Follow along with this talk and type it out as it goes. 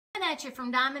at you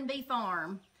from Diamond Bee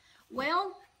Farm.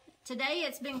 Well, today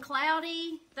it's been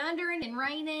cloudy, thundering and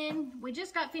raining. We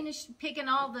just got finished picking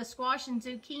all the squash and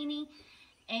zucchini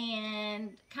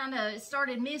and kind of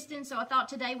started misting, so I thought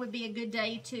today would be a good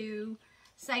day to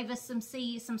save us some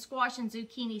seed, some squash and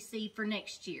zucchini seed for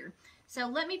next year. So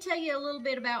let me tell you a little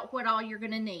bit about what all you're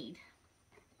going to need,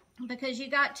 because you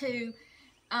got to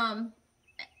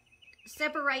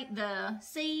separate the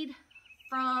seed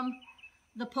from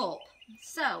the pulp.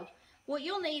 So what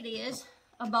you'll need is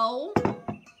a bowl,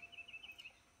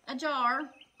 a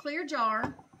jar, clear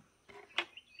jar,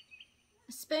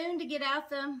 a spoon to get out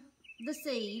the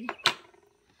seed.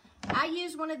 I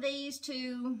use one of these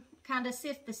to kind of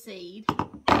sift the seed,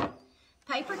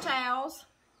 paper towels,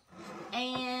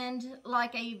 and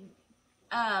like a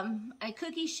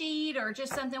cookie sheet or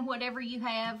just something, whatever you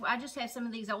have. I just have some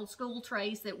of these old school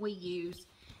trays that we use,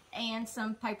 and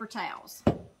some paper towels.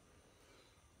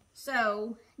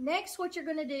 So next what you're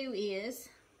going to do is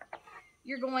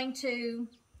you're going to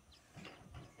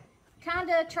kind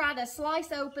of try to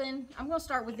slice open. I'm going to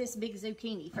start with this big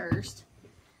zucchini first.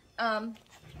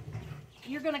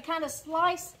 You're going to kind of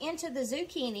slice into the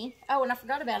zucchini. Oh, and I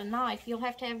forgot about a knife. You'll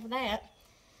have to have that.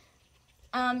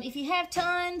 If you have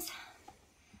tons,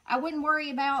 I wouldn't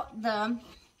worry about the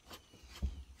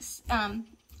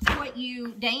what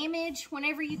you damage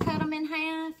whenever you cut them in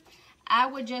half. I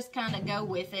would just kind of go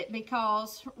with it,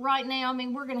 because right now, I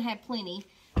mean, we're going to have plenty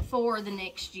for the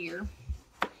next year.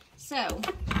 So,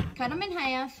 cut them in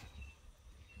half.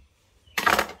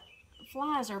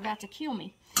 Flies are about to kill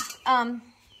me.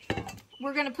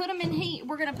 We're going to put them in heat.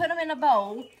 We're going to put them in a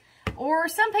bowl, or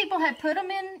some people have put them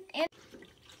in.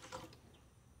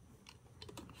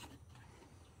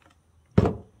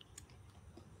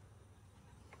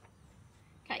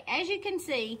 Okay, as you can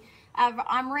see,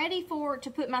 I'm ready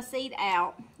to put my seed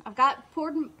out. I've got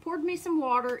poured me some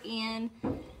water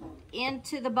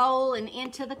into the bowl and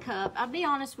into the cup. I'll be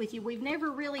honest with you, we've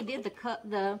never really did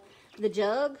the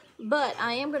jug, but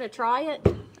I am going to try it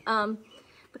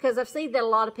because I've seen that a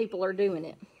lot of people are doing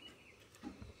it.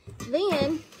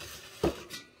 Then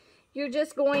you're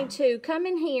just going to come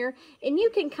in here, and you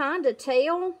can kind of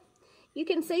tell. You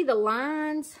can see the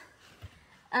lines.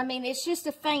 I mean, it's just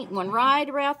a faint one right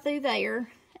through there,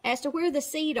 as to where the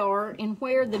seed are and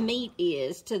where the meat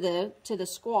is to the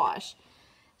squash.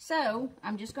 So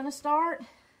I'm just going to start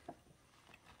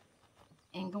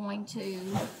and going to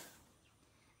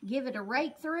give it a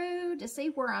rake through to see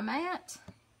where I'm at.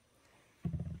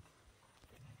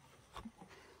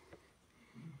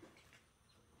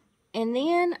 And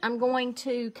then I'm going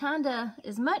to kind of,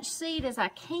 as much seed as I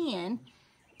can,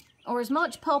 or as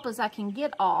much pulp as I can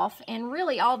get off, and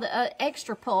really all the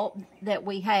extra pulp that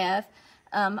we have,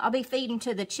 I'll be feeding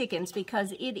to the chickens,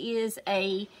 because it is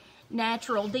a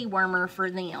natural dewormer for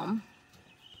them.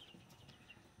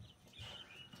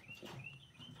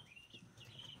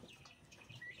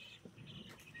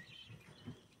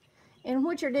 And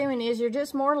what you're doing is you're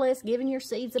just more or less giving your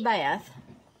seeds a bath.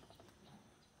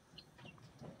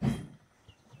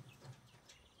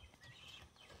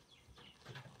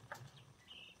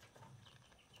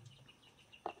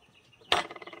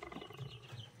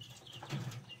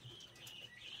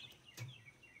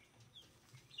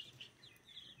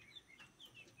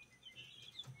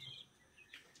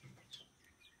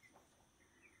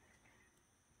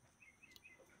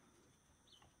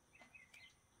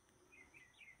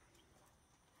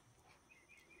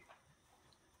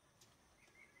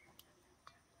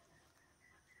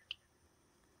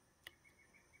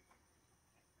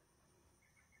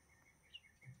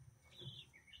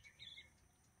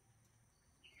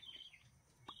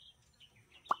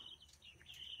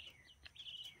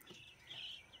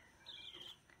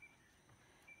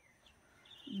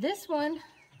 This one,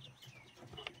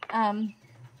 it's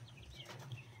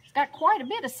got quite a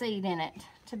bit of seed in it,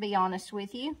 to be honest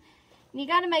with you. And you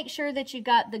got to make sure that you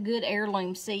got the good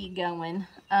heirloom seed going.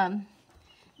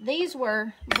 These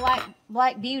were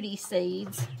Black Beauty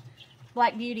seeds,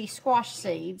 Black Beauty squash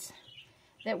seeds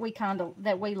that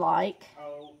we like.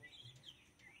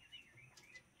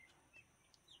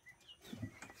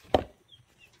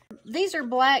 These are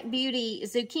Black Beauty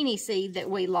zucchini seed that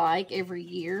we like every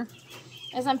year.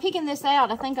 As I'm picking this out,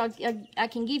 I think I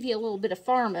can give you a little bit of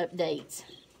farm updates.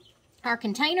 Our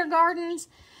container gardens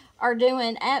are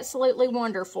doing absolutely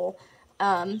wonderful.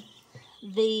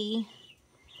 The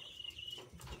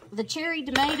cherry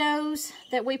tomatoes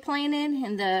that we planted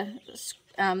and the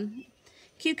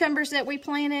cucumbers that we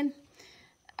planted,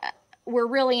 we're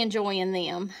really enjoying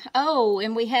them. Oh,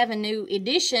 and we have a new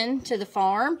addition to the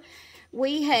farm.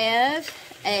 We have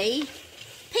a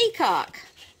peacock.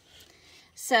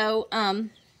 So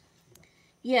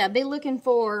yeah, be looking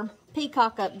for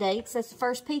peacock updates. That's the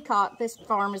first peacock this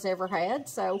farm has ever had.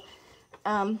 So,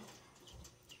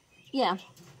 yeah,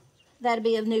 that'll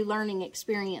be a new learning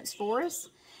experience for us.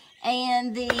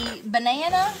 And the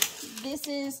banana, this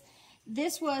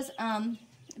was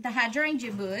the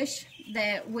hydrangea bush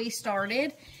that we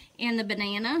started in the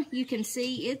banana. You can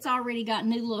see it's already got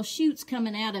new little shoots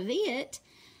coming out of it.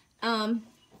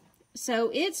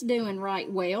 So it's doing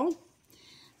right well.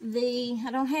 I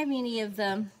don't have any of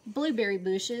the blueberry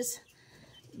bushes,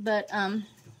 but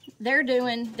they're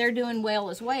doing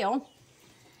well as well.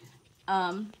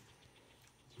 Let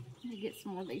me get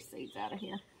some more of these seeds out of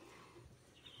here.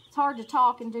 It's hard to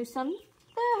talk and do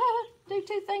do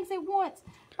two things at once.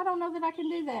 I don't know that I can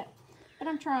do that, but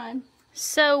I'm trying.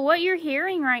 So what you're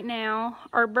hearing right now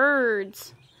are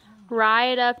birds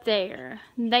right up there.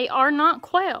 They are not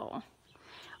quail.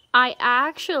 I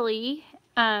actually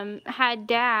had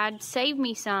Dad save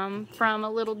me some from a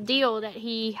little deal that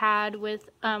he had with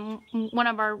one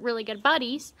of our really good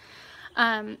buddies.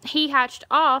 He hatched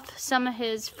off some of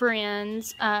his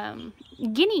friends'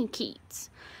 guinea keats.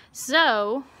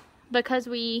 So, because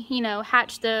we,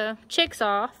 hatched the chicks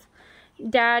off,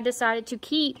 Dad decided to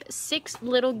keep 6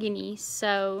 little guineas.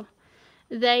 So,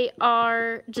 they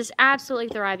are just absolutely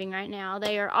thriving right now.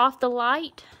 They are off the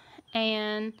light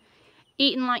and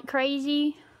eating like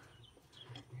crazy.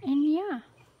 And yeah.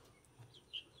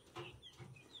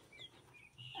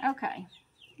 Okay,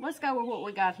 let's go with what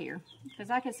we got here,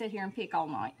 because I could sit here and pick all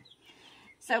night.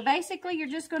 So basically, you're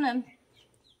just going to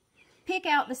pick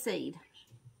out the seed.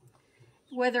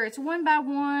 Whether it's one by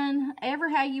one, ever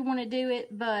how you want to do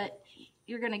it, but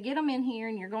you're going to get them in here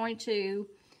and you're going to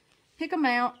pick them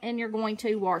out and you're going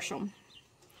to wash them.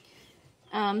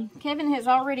 Kevin has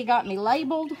already got me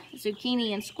labeled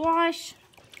zucchini and squash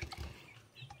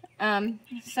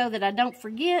so that I don't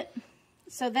forget.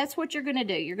 So that's what you're going to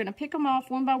do. You're going to pick them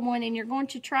off one by one and you're going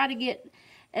to try to get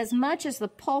as much as the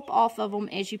pulp off of them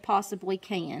as you possibly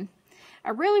can. I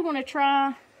really want to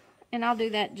try, and I'll do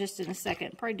that just in a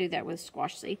second. Probably do that with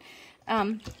squash seed.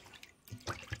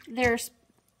 They're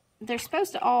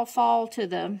supposed to all fall to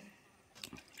the,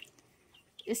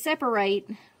 separate,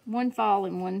 one fall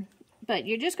and one, but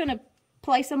you're just going to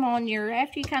place them on your,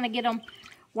 after you kind of get them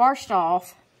washed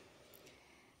off,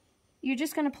 you're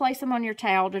just going to place them on your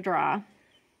towel to dry.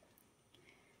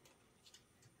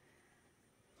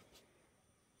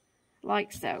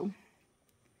 Like so.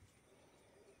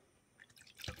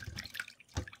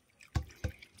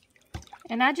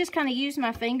 And I just kind of use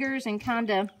my fingers and kind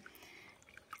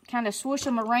of swoosh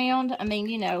them around. I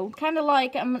mean, kind of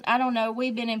like, I don't know,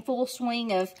 we've been in full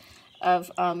swing of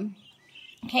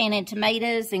canning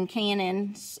tomatoes and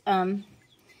canning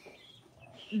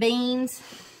beans.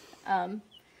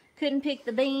 Couldn't pick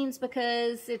the beans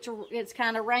because it's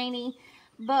kind of rainy,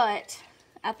 but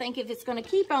I think if it's going to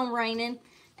keep on raining,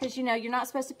 because you're not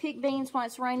supposed to pick beans while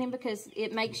it's raining because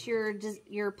it makes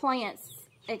your plants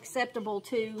acceptable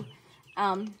to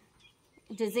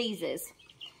diseases.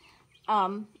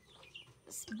 But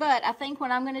I think what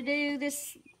I'm going to do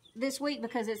this week,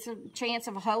 because it's a chance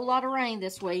of a whole lot of rain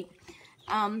this week,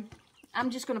 I'm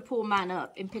just going to pull mine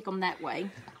up and pick them that way,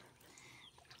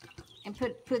 and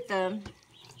put the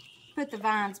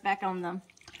vines back on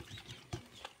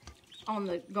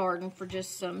the garden for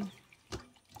just some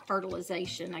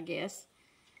fertilization, I guess.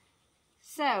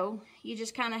 So you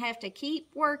just kind of have to keep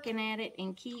working at it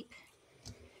and keep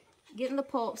getting the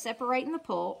pulp, separating the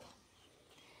pulp.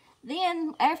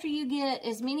 Then after you get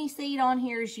as many seed on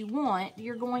here as you want,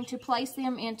 you're going to place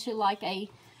them into like a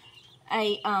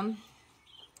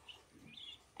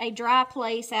dry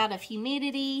place out of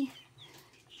humidity.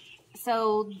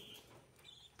 So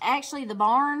actually the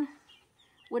barn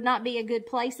would not be a good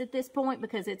place at this point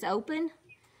because it's open.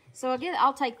 So again,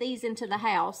 I'll take these into the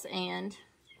house and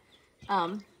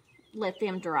let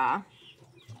them dry.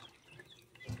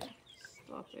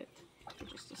 Stop it for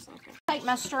just a second. Take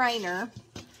my strainer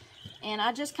and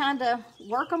I just kind of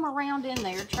work them around in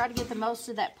there, try to get the most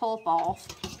of that pulp off.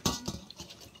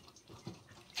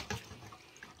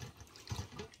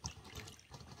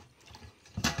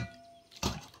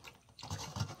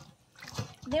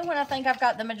 Then when I think I've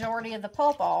got the majority of the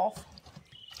pulp off,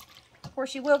 of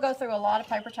course you will go through a lot of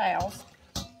paper towels.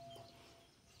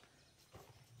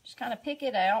 Just kind of pick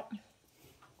it out.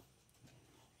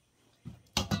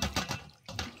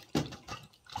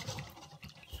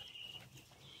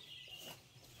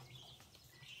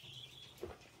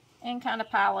 And kind of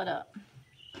pile it up.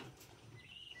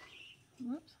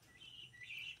 Whoops.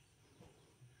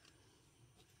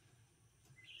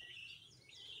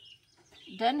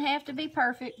 Doesn't have to be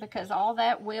perfect because all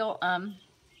that will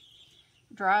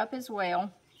dry up as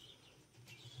well.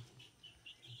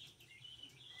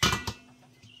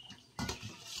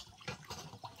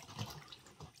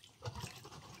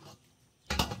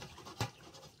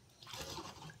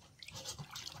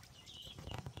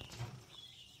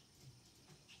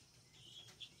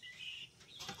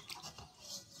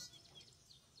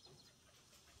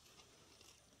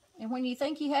 when you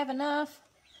think you have enough,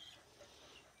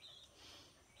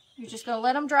 you're just going to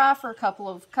let them dry for a couple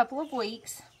of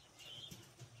weeks.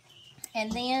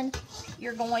 And then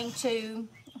you're going to,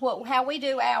 how we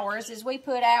do ours is we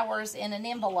put ours in an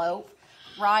envelope,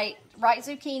 write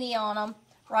zucchini on them,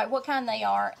 write what kind they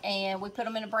are, and we put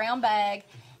them in a brown bag,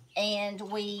 and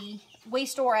we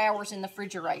store ours in the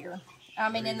refrigerator. I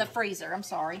mean in the freezer, I'm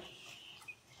sorry.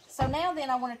 So now then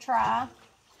I want to try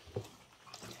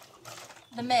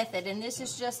the method, and this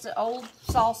is just an old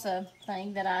salsa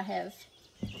thing that I have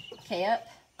kept.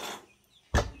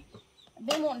 I've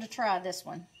been wanting to try this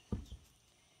one.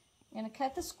 I'm going to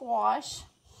cut the squash.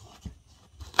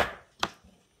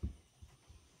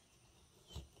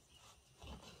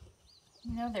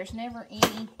 You know, there's never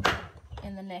any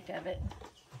in the neck of it.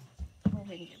 Go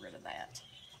ahead and get rid of that.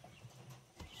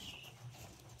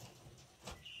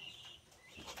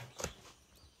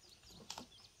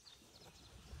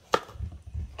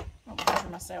 I'll cover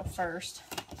myself first.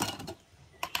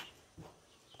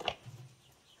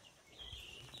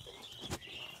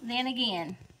 Then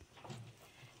again,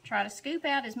 try to scoop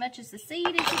out as much as the seed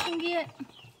as you can get.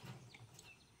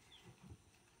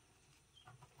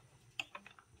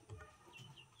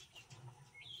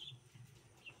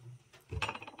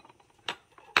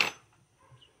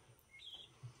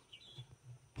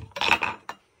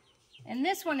 And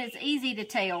this one is easy to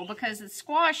tell because the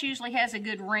squash usually has a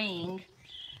good ring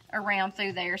around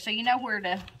through there, so you know where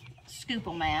to scoop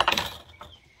them at.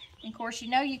 And of course, you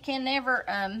know you can never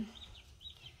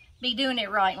be doing it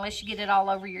right unless you get it all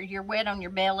over you're wet on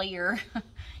your belly, or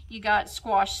you got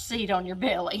squash seed on your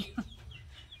belly.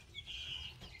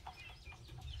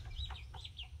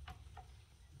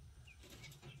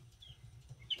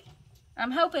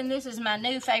 I'm hoping this is my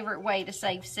new favorite way to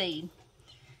save seed.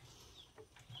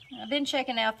 I've been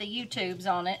checking out the YouTubes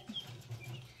on it.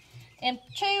 And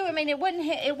two, I mean, it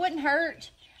wouldn't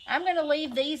hurt. I'm going to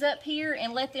leave these up here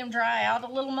and let them dry out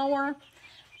a little more,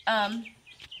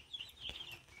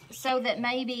 so that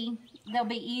maybe they'll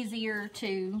be easier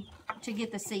to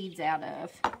get the seeds out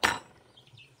of.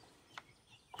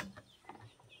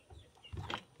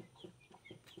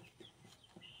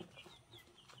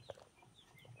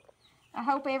 I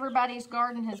hope everybody's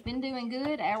garden has been doing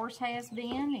good. Ours has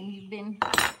been, and you've been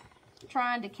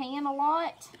trying to can a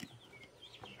lot.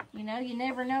 You know, you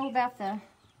never know about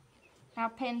how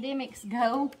pandemics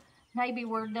go. Maybe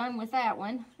we're done with that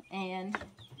one, and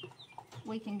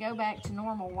we can go back to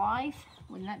normal life.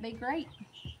 Wouldn't that be great?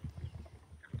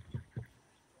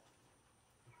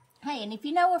 Hey, and if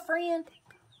you know a friend,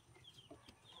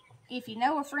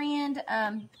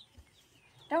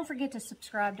 don't forget to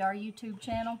subscribe to our YouTube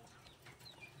channel.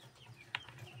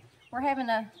 We're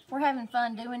having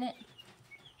fun doing it.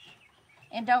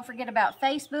 And don't forget about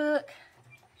Facebook.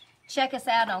 Check us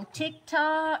out on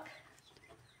TikTok,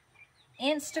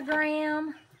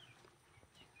 Instagram.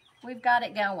 We've got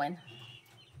it going.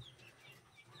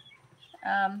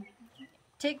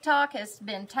 TikTok has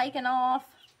been taken off.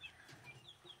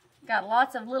 Got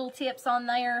lots of little tips on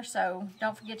there, so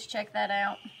don't forget to check that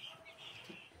out.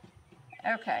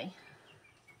 Okay.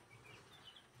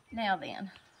 Now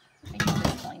then, let me get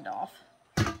this cleaned off.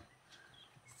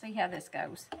 See how this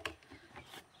goes.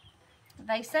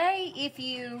 They say if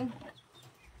you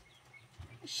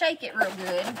shake it real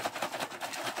good,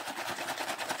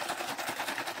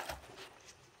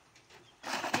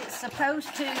 it's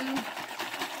supposed to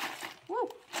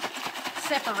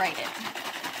separate it.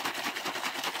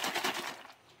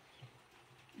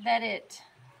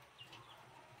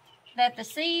 That the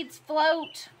seeds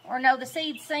float, or no, the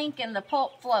seeds sink and the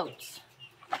pulp floats.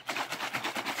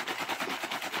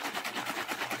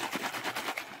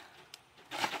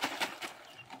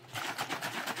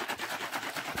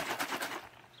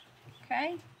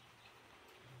 Okay,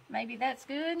 maybe that's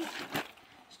good.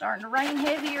 Starting to rain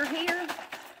heavier here.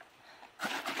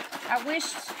 I wish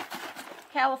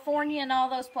California and all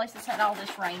those places had all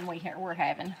this rain we're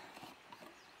having.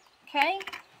 Okay,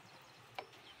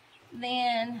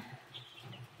 then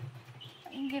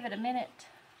I can give it a minute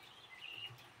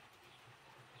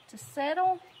to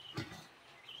settle.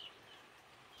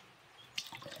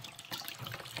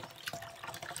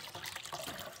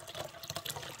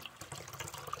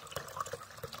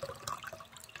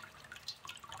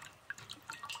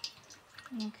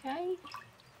 Okay,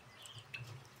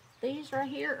 these right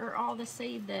here are all the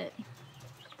seed that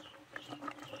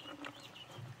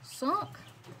sunk.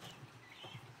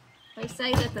 They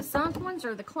say that the sunk ones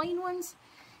are the clean ones,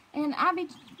 and I be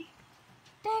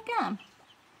daggum,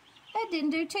 that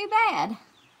didn't do too bad.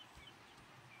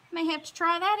 May have to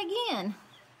try that again.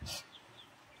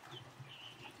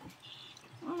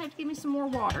 I'll have to give me some more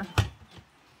water.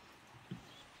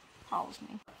 calls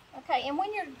me. Okay, and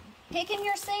when you're picking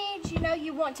your seeds, you know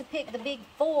you want to pick the big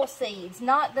full seeds,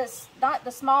 not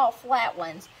the small flat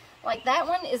ones. Like that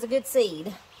one is a good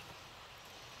seed.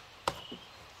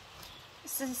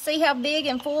 So see how big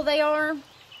and full they are?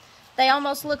 They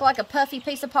almost look like a puffy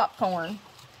piece of popcorn.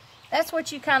 That's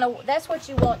what you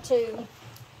want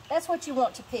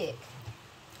to pick.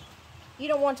 You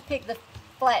don't want to pick the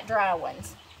flat dry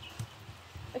ones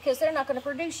because they're not going to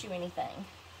produce you anything.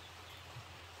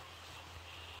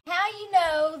 How you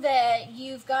know that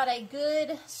you've got a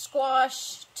good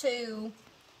squash to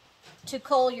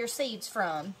cull your seeds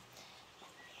from?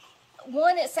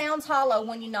 One, it sounds hollow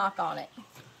when you knock on it.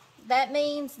 That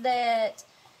means that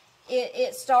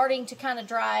it's starting to kind of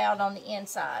dry out on the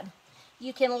inside.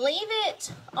 You can leave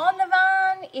it on the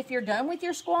vine if you're done with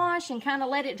your squash and kind of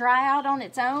let it dry out on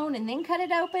its own and then cut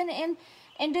it open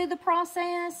and do the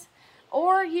process.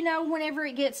 Or, you know, whenever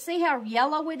it gets, see how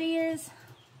yellow it is?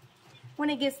 When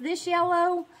it gets this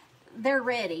yellow, they're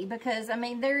ready because, I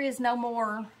mean, there is no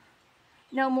more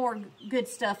good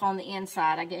stuff on the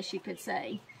inside, I guess you could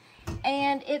say.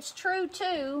 And it's true,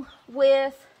 too,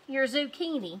 with your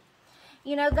zucchini.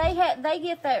 You know, they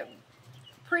get that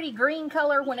pretty green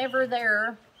color whenever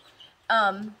they're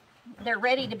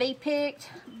ready to be picked,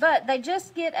 but they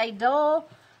just get a dull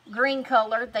green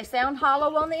color. They sound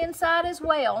hollow on the inside as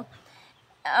well.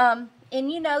 And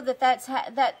you know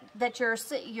that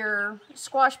your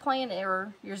squash plant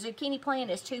or your zucchini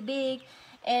plant is too big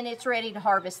and it's ready to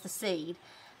harvest the seed.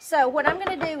 So what I'm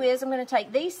going to do is I'm going to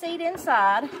take these seed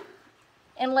inside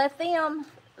and let them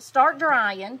start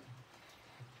drying.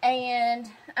 And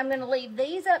I'm going to leave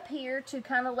these up here to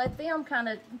kind of let them kind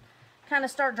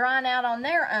of start drying out on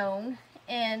their own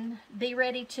and be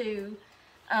ready to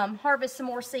harvest some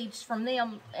more seeds from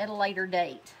them at a later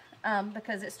date.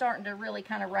 Because it's starting to really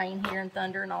kind of rain here and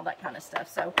thunder and all that kind of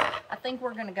stuff. So I think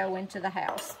we're going to go into the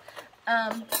house.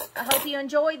 I hope you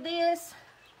enjoyed this.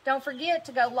 Don't forget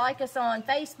to go like us on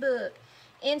Facebook,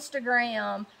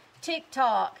 Instagram,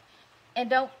 TikTok,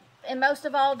 and most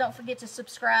of all, don't forget to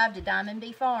subscribe to Diamond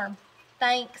Bee Farm.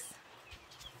 Thanks.